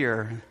live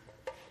here?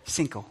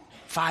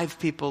 5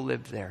 people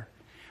live there.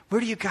 Where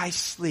do you guys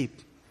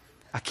sleep?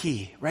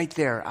 Aquí, right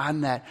there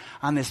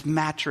on this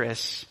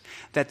mattress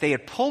that they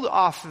had pulled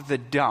off of the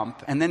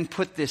dump and then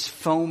put this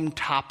foam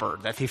topper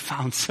that they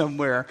found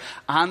somewhere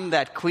on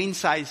that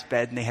queen-size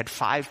bed, and they had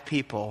 5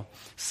 people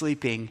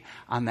sleeping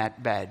on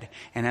that bed.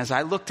 And as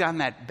I looked on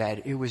that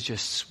bed, it was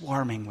just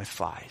swarming with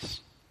flies.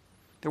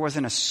 There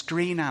wasn't a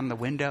screen on the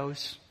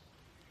windows,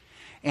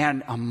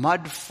 and a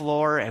mud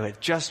floor. It had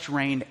just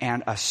rained,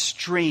 and a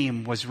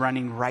stream was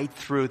running right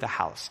through the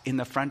house, in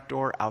the front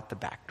door, out the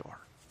back door.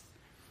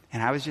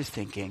 And I was just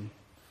thinking,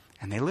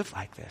 and they live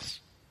like this.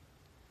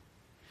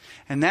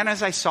 And then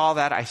as I saw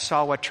that, I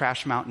saw what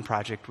Trash Mountain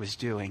Project was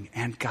doing,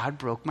 and God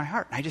broke my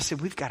heart. And I just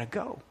said, we've got to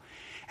go.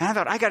 And I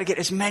thought, I got to get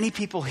as many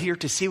people here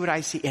to see what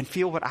I see and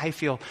feel what I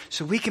feel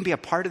so we can be a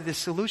part of this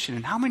solution.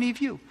 And how many of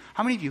you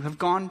have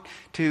gone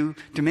to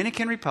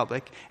Dominican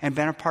Republic and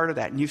been a part of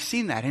that? And you've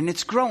seen that. And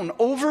it's grown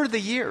over the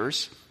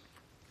years.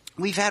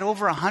 We've had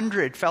over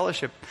 100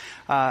 fellowship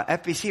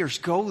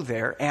FBCers go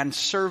there and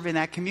serve in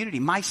that community.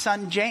 My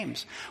son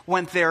James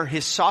went there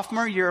his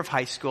sophomore year of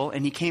high school,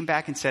 and he came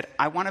back and said,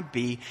 I want to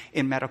be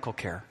in medical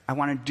care. I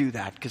want to do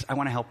that because I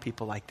want to help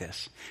people like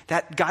this.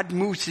 That God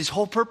moves his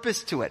whole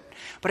purpose to it.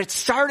 But it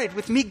started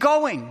with me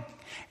going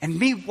and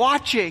me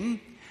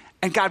watching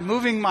and God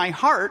moving my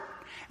heart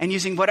and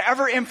using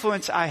whatever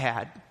influence I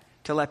had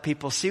to let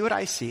people see what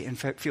I see and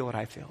feel what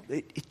I feel.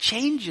 It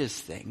changes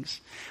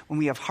things when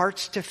we have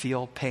hearts to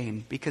feel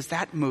pain, because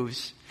that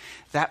moves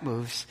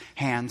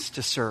hands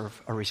to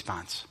serve a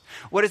response.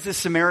 What does the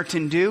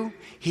Samaritan do?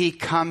 He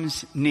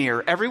comes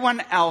near.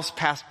 Everyone else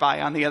passed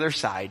by on the other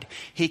side.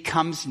 He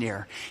comes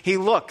near. He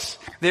looks.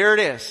 There it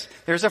is.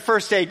 There's a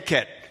first aid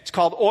kit. It's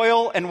called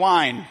oil and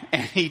wine.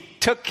 And he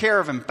took care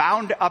of him,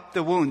 bound up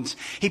the wounds.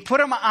 He put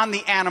him on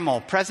the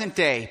animal, present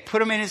day,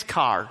 put him in his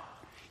car.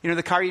 You know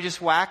the car you just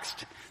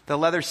waxed? The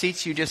leather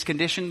seats you just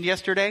conditioned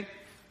yesterday?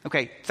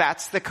 Okay,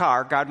 that's the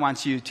car God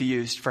wants you to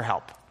use for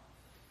help.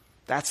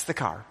 That's the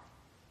car.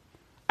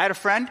 I had a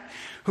friend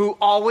who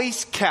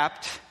always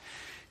kept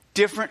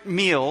different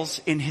meals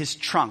in his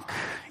trunk,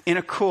 in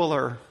a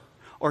cooler,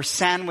 or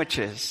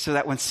sandwiches, so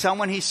that when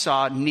someone he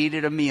saw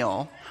needed a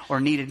meal or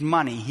needed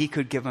money, he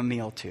could give a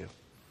meal to.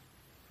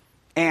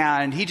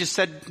 And he just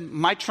said,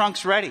 my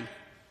trunk's ready.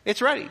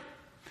 It's ready.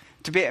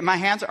 My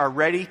hands are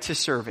ready to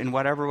serve in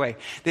whatever way.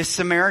 This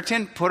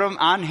Samaritan put him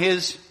on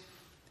his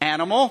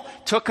animal,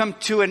 took him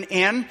to an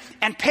inn,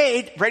 and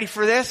paid, ready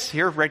for this,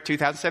 here, right,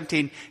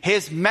 2017,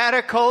 his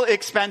medical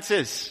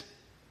expenses.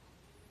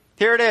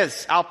 Here it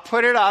is. I'll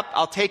put it up.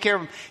 I'll take care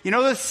of them. You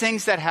know those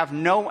things that have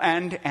no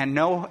end and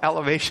no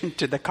elevation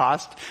to the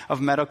cost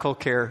of medical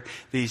care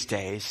these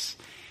days?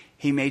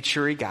 He made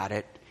sure he got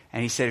it,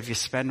 and he said, if you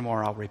spend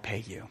more, I'll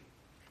repay you.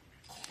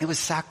 It was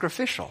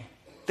sacrificial.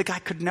 The guy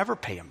could never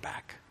pay him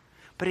back.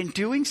 But in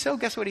doing so,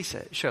 guess what he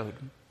showed?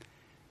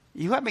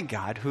 You have a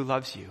God who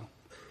loves you,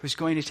 who's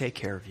going to take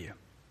care of you.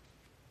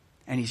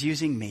 And he's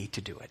using me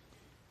to do it.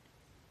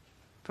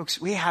 Folks,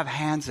 we have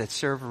hands that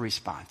serve a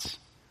response.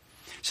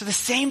 So the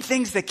same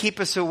things that keep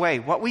us away,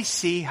 what we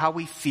see, how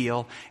we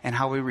feel, and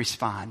how we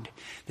respond,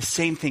 the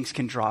same things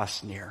can draw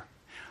us near.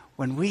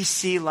 When we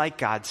see like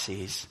God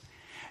sees,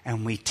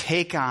 and we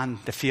take on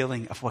the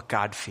feeling of what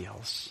God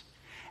feels,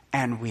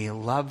 and we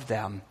love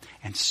them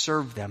and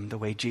serve them the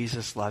way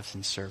Jesus loves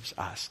and serves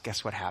us,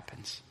 guess what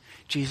happens?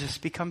 Jesus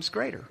becomes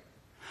greater.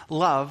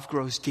 Love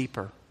grows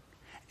deeper.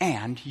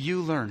 And you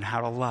learn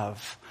how to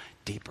love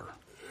deeper.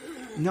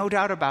 No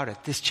doubt about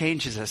it. This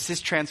changes us. This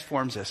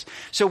transforms us.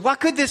 So what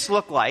could this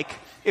look like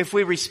if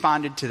we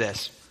responded to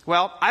this?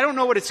 Well, I don't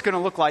know what it's going to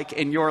look like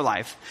in your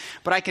life.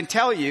 But I can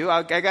tell you,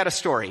 I got a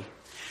story.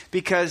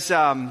 Because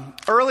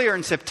earlier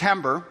in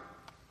September,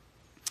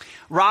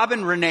 Rob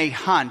and Renee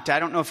Hunt, I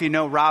don't know if you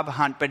know Rob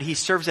Hunt, but he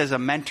serves as a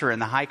mentor in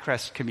the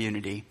Highcrest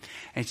community.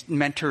 And he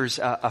mentors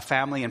a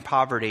family in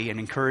poverty and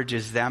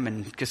encourages them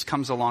and just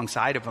comes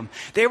alongside of them.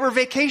 They were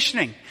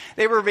vacationing.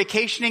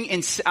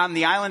 On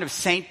the island of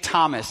St.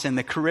 Thomas in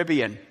the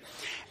Caribbean.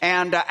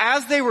 And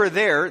as they were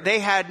there, they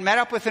had met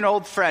up with an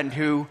old friend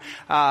who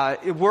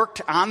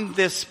worked on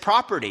this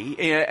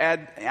property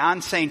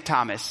on St.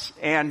 Thomas.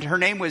 And her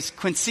name was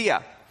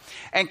Quincia.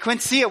 And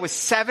Quincia was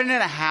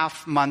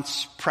 7.5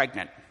 months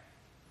pregnant.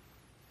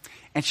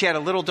 And she had a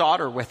little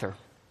daughter with her.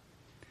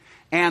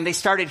 And they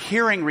started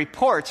hearing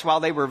reports while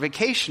they were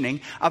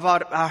vacationing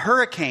about a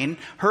hurricane,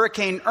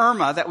 Hurricane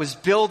Irma, that was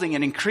building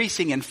and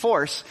increasing in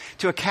force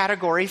to a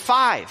Category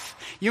 5.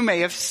 You may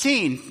have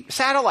seen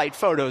satellite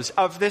photos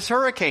of this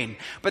hurricane.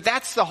 But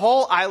that's the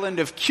whole island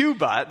of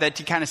Cuba that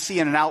you kind of see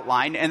in an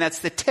outline, and that's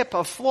the tip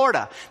of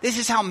Florida. This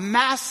is how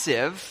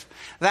massive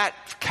that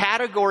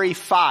Category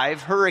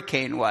 5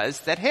 hurricane was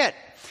that hit.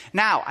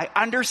 Now, I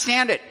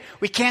understand it.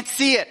 We can't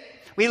see it.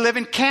 We live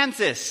in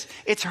Kansas.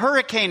 It's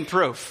hurricane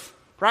proof,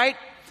 right?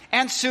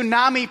 and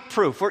tsunami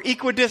proof. We're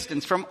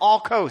equidistant from all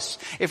coasts.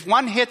 If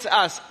one hits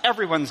us,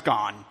 everyone's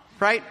gone,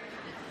 right?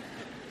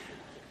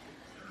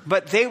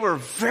 But they were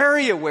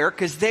very aware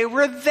because they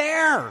were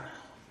there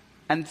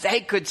and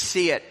they could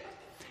see it.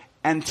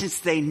 And since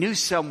they knew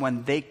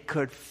someone, they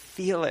could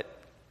feel it.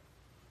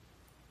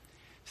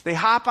 So they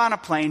hop on a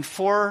plane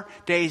 4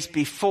 days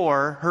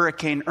before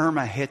Hurricane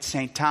Irma hit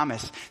St.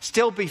 Thomas.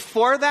 Still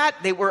before that,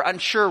 they were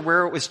unsure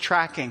where it was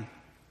tracking.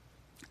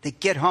 They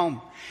get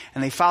home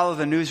and they follow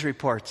the news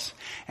reports.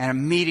 And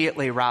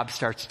immediately Rob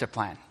starts to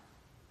plan.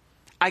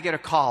 I get a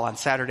call on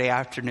Saturday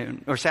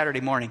afternoon or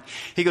Saturday morning.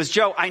 He goes,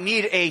 Joe, I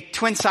need a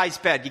twin-size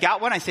bed. You got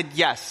one? I said,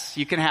 yes,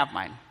 you can have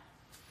mine.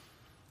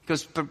 He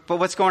goes, but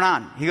what's going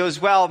on? He goes,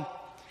 well,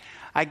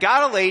 I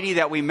got a lady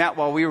that we met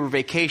while we were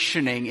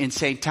vacationing in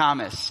St.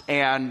 Thomas,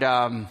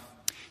 and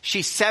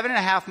she's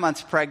 7.5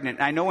 months pregnant.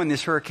 I know when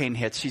this hurricane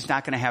hits, she's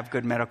not going to have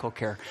good medical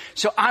care.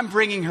 So I'm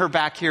bringing her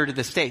back here to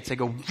the States. I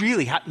go,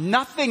 really?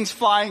 Nothing's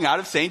flying out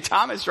of St.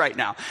 Thomas right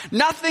now.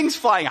 Nothing's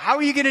flying. How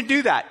are you going to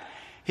do that?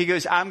 He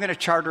goes, I'm going to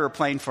charter a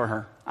plane for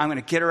her. I'm going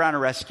to get her on a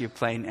rescue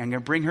plane, and I'm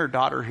going to bring her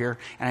daughter here,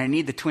 and I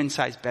need the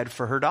twin-size bed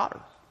for her daughter.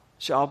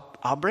 So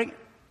I'll bring it.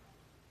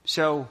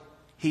 So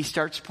he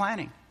starts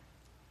planning.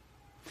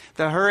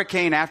 The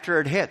hurricane, after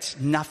it hits,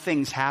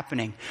 nothing's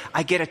happening.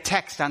 I get a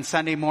text on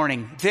Sunday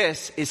morning.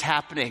 This is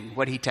happening,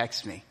 what he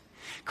texts me.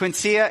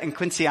 Quincia and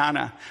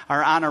Quinciana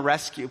are on a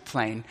rescue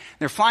plane.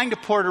 They're flying to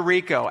Puerto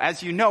Rico.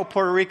 As you know,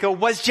 Puerto Rico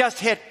was just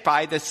hit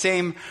by the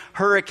same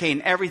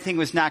hurricane. Everything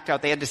was knocked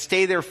out. They had to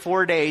stay there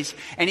 4 days,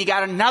 and he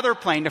got another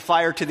plane to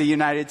fly her to the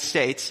United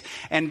States.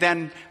 And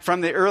then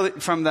from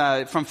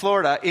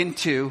Florida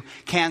into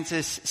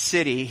Kansas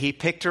City, he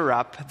picked her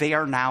up. They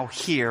are now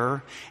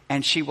here,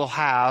 and she will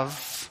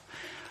have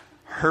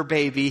her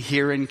baby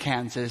here in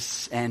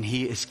Kansas, and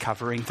he is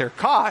covering their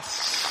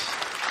costs.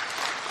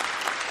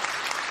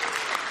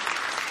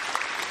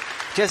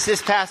 Just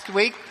this past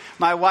week,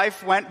 my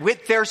wife went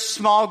with their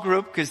small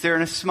group, because they're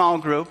in a small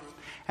group,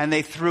 and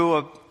they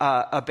threw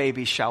a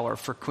baby shower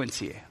for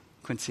Quincia,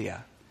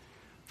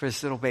 for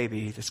this little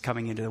baby that's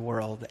coming into the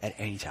world at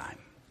any time.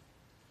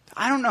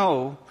 I don't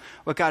know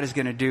what God is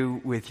going to do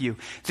with you.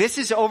 This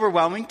is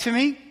overwhelming to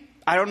me.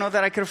 I don't know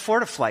that I could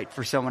afford a flight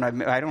for someone.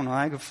 I don't know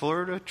I could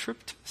afford a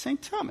trip to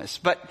St. Thomas.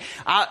 But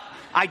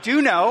I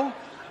do know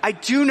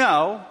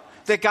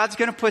that God's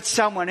going to put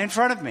someone in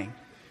front of me.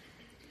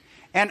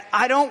 And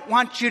I don't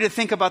want you to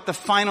think about the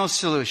final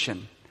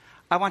solution.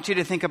 I want you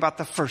to think about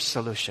the first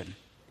solution.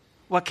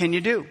 What can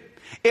you do?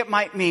 It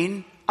might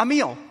mean a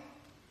meal.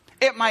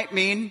 It might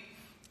mean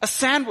a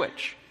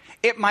sandwich.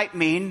 It might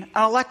mean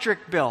an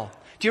electric bill.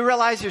 Do you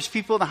realize there's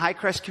people in the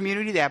Highcrest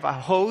community that have a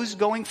hose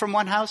going from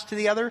one house to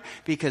the other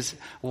because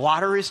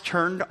water is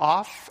turned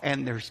off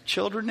and there's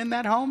children in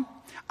that home?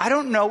 I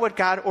don't know what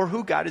God or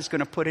who God is going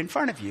to put in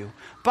front of you,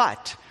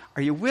 but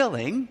are you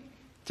willing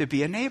to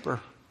be a neighbor?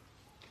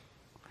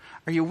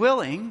 Are you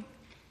willing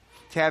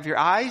to have your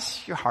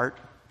eyes, your heart,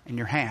 and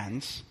your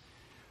hands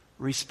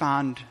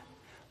respond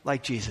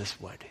like Jesus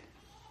would?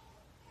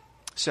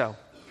 So,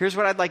 here's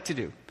what I'd like to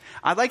do.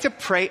 I'd like to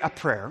pray a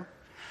prayer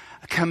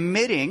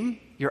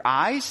committing your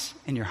eyes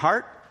and your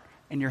heart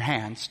and your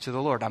hands to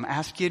the Lord. I'm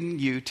asking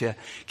you to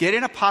get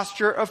in a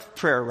posture of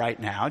prayer right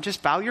now.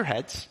 Just bow your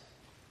heads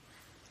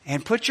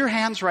and put your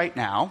hands right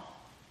now.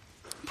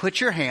 Put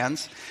your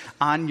hands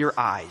on your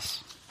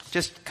eyes.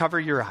 Just cover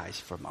your eyes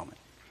for a moment.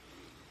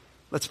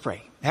 Let's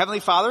pray. Heavenly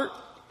Father,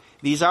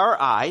 these are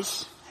our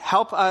eyes.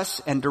 Help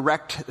us and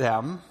direct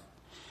them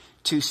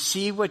to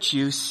see what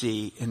you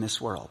see in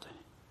this world.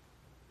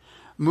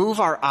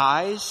 Move our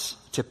eyes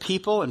to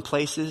people and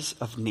places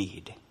of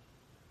need.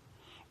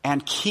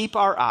 And keep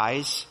our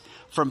eyes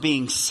from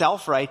being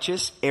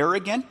self-righteous,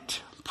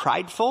 arrogant,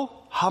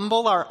 prideful.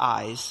 Humble our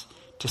eyes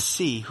to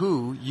see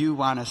who you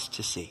want us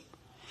to see.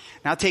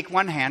 Now take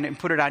one hand and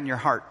put it on your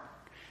heart.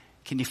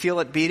 Can you feel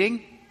it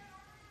beating?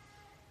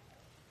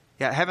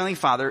 Yeah, Heavenly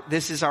Father,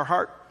 this is our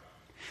heart.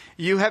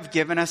 You have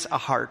given us a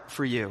heart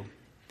for you.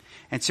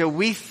 And so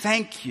we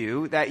thank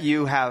you that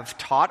you have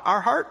taught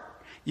our heart.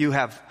 You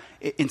have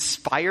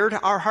inspired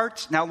our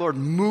hearts. Now, Lord,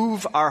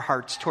 move our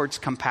hearts towards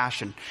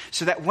compassion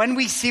so that when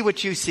we see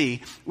what you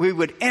see, we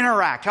would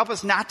interact. Help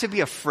us not to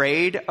be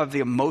afraid of the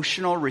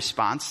emotional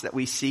response that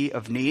we see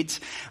of needs.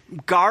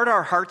 Guard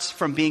our hearts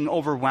from being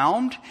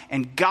overwhelmed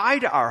and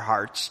guide our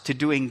hearts to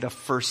doing the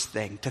first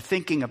thing, to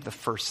thinking of the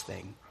first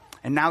thing.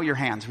 And now your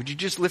hands. Would you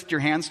just lift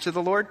your hands to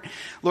the Lord?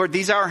 Lord,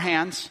 these are our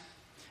hands.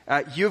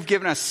 You've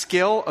given us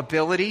skill,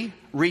 ability,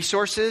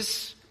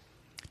 resources,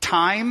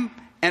 time,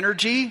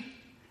 energy.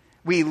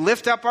 We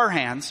lift up our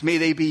hands. May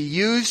they be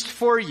used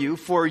for you,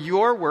 for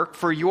your work,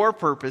 for your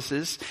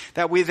purposes,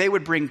 that they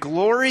would bring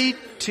glory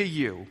to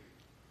you.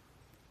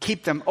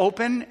 Keep them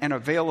open and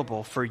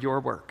available for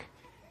your work.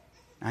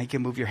 Now you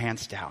can move your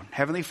hands down.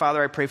 Heavenly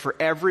Father, I pray for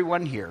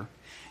everyone here.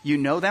 You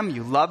know them.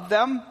 You love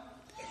them.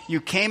 You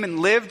came and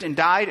lived and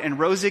died and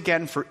rose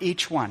again for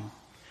each one.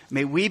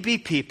 May we be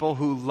people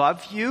who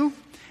love you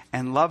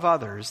and love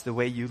others the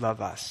way you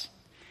love us.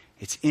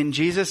 It's in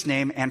Jesus'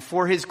 name and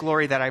for his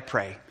glory that I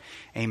pray.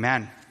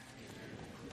 Amen.